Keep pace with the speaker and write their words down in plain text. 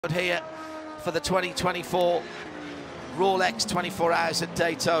Here for the 2024 Rolex 24 Hours at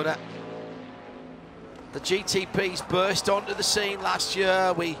Daytona. The GTPs burst onto the scene last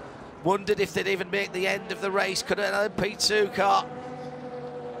year. We wondered if they'd even make the end of the race. Could another P2 car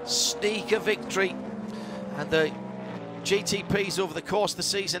sneak a victory? And the GTPs over the course of the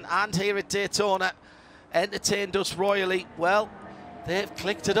season and here at Daytona entertained us royally. Well, they've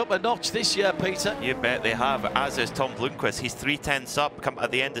clicked it up a notch this year, Peter. You bet they have, as is Tom Blomqvist. He's 3/10 up, come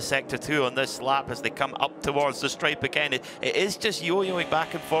at the end of Sector 2 on this lap as they come up towards the stripe again. It is just yo-yoing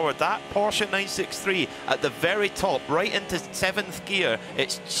back and forward. That Porsche 963 at the very top, right into 7th gear.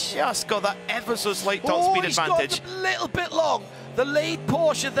 It's just got that ever so slight top speed advantage. Got a little bit long. The lead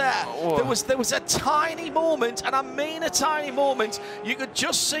Porsche there, there was a tiny moment, and I mean a tiny moment. You could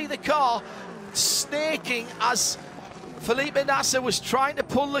just see the car snaking as Felipe Nasr was trying to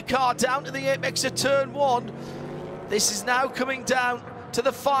pull the car down to the apex of turn 1. This is now coming down to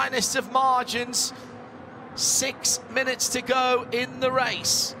the finest of margins. 6 minutes to go in the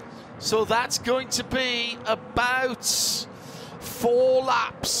race. So that's going to be about 4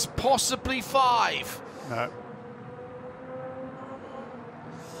 laps, possibly 5. No.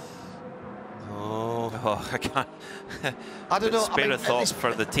 Oh, I can't. I don't know. Spare a thought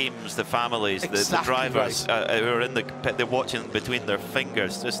for the teams, the families, exactly the drivers right. Who are in the pit. They're watching between their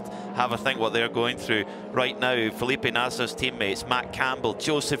fingers. Just have a think what they're going through right now. Felipe Nasr's teammates, Matt Campbell,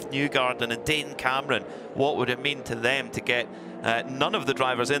 Joseph Newgarden and Dane Cameron. What would it mean to them to get none of the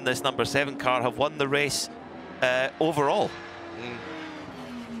drivers in this number 7 car have won the race overall?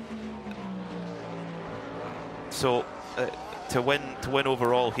 So to win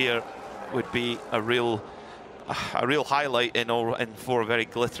overall here would be a real highlight in 4 very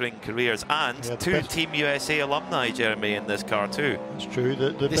glittering careers, and yeah, 2 Team USA alumni, Jeremy, in this car too. It's true.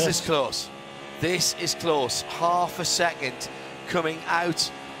 This is close. This is close. Half a second coming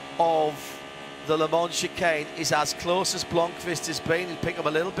out of the Le Mans chicane is as close as Blomqvist has been. He'll pick up a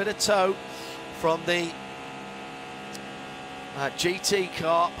little bit of toe from the GT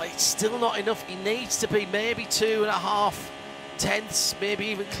car, but it's still not enough. He needs to be maybe 2.5 tenths, maybe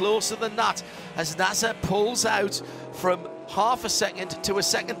even closer than that, as Nasr pulls out from half a second to a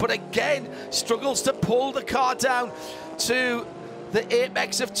second, but again struggles to pull the car down to the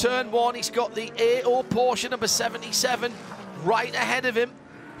apex of turn 1. He's got the AO Porsche number 77 right ahead of him.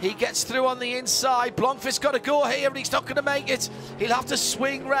 He gets through on the inside. Blomqvist's got to go here, and he's not going to make it. He'll have to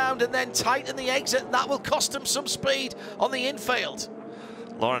swing round and then tighten the exit, and that will cost him some speed on the infield.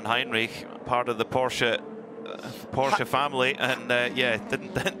 Lauren Heinrich, part of the Porsche family, and yeah,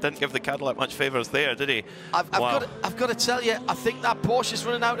 didn't give the Cadillac much favours there, did he? I've got to tell you, I think that Porsche's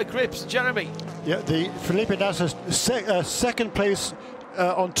running out of grips, Jeremy. Yeah, the Felipe Nasr's second place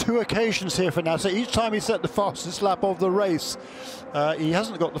on 2 occasions here for Nasr. Each time he set the fastest lap of the race. He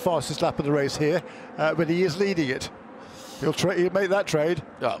hasn't got the fastest lap of the race here, but he is leading it. He'll make that trade.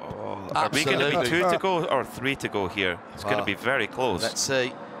 Are we going to be 2 to go or 3 to go here? It's going to be very close. Let's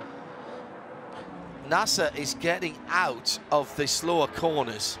see. Nasr is getting out of the slower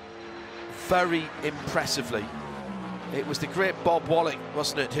corners very impressively. It was the great Bob Walling,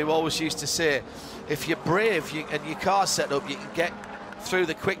 wasn't it, who always used to say, if you're brave and your car's set up, you can get through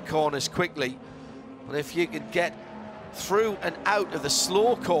the quick corners quickly. But if you can get through and out of the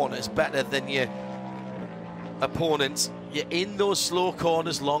slow corners better than your opponents, you're in those slow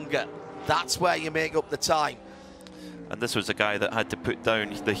corners longer. That's where you make up the time. And this was a guy that had to put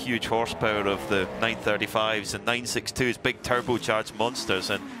down the huge horsepower of the 935s and 962s, big turbocharged monsters,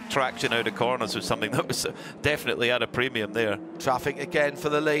 and traction out of corners was something that was definitely at a premium there. Traffic again for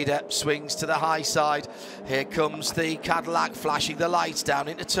the leader, swings to the high side. Here comes the Cadillac flashing the lights down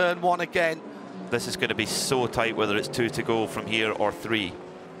into turn 1 again. This is going to be so tight, whether it's 2 to go from here or 3.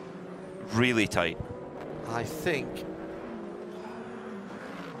 Really tight. I think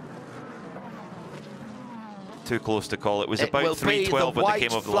too close to call. It was about 3:12 when they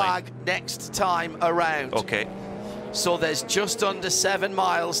came over the line. Flag next time around. Okay. So there's just under 7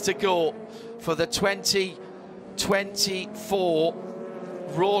 miles to go for the 2024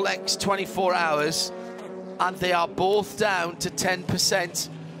 Rolex 24 Hours, and they are both down to 10%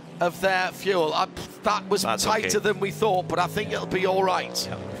 of their fuel. That was tighter than we thought, but I think it'll be all right.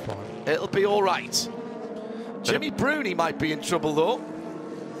 Yeah, it'll be all right. Jimmy Bruni might be in trouble though.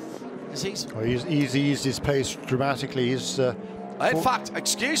 He's eased his pace dramatically. He's in fact,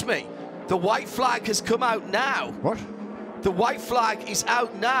 excuse me, the white flag has come out now. What? The white flag is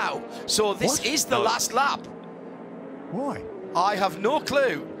out now, so this is the last lap. Why? I have no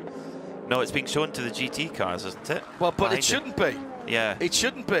clue. No, it's being shown to the GT cars, isn't it? Well, but it shouldn't be. Yeah. It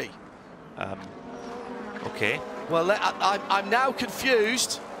shouldn't be. Okay. Well, I'm now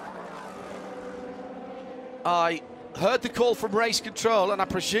confused. I heard the call from race control, and I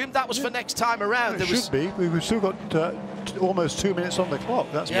presumed that was for next time around. It should be. We've still got almost 2 minutes on the clock.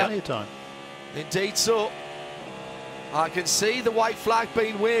 That's plenty of time. Indeed so. I can see the white flag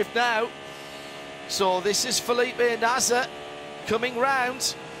being waved now. So this is Felipe Nasr coming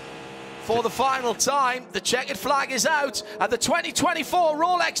round for the final time. The checkered flag is out, and the 2024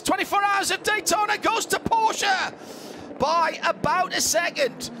 Rolex 24 Hours of Daytona goes to Porsche by about a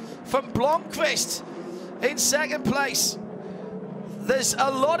second from Blomqvist in second place. There's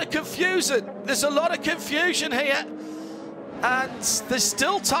a lot of confusion. There's a lot of confusion here, and there's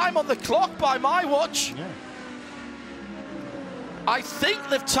still time on the clock by my watch. Yeah. I think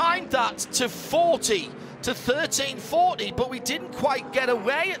they've timed that to 40 to 13:40, but we didn't quite get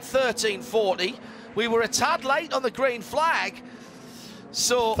away at 13:40. We were a tad late on the green flag.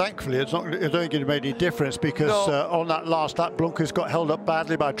 So thankfully, I don't think it made any difference, because on that last lap, Blomqvist got held up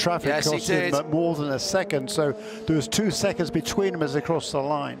badly by traffic. Yes, he did. More than a second, so there was 2 seconds between them as they crossed the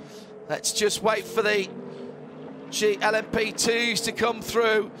line. Let's just wait for the LMP2s to come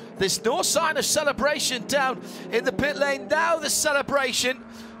through. There's no sign of celebration down in the pit lane. Now the celebration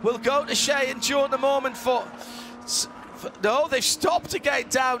will go to Shea and Joe in a moment no, they've stopped again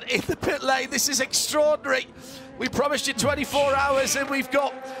down in the pit lane. This is extraordinary. We promised you 24 hours, and we've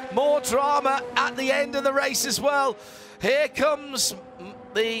got more drama at the end of the race as well. Here comes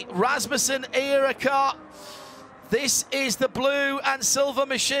the Rasmussen era car. This is the blue and silver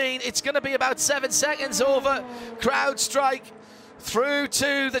machine. It's going to be about 7 seconds over CrowdStrike through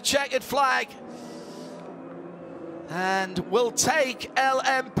to the checkered flag. And we'll take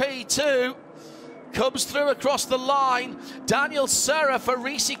LMP2. Comes through across the line. Daniel Serra for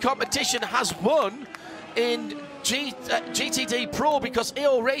Risi Competition has won in GTD Pro, because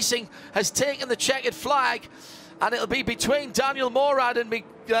EO Racing has taken the checkered flag, and it'll be between Daniel Morad and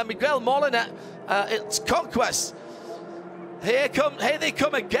Miguel Molina. It's Conquest. Here they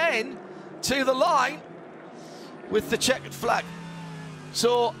come again to the line with the checkered flag.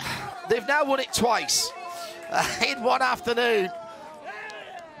 So they've now won it twice in one afternoon.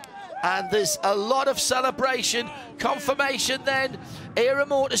 And there's a lot of celebration. Confirmation then, Era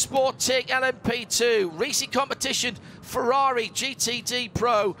Motorsport take LMP2, Racing Competition, Ferrari, GTD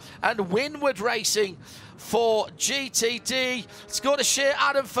Pro, and Winward Racing for GTD. Let's go to Shea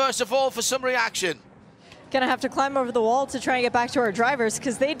Adam first of all for some reaction. Gonna have to climb over the wall to try and get back to our drivers,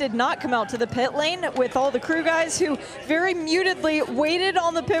 because they did not come out to the pit lane with all the crew guys who very mutedly waited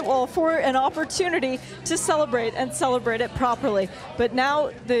on the pit wall for an opportunity to celebrate, and celebrate it properly. But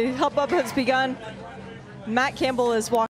now the hubbub has begun. Matt Campbell is walking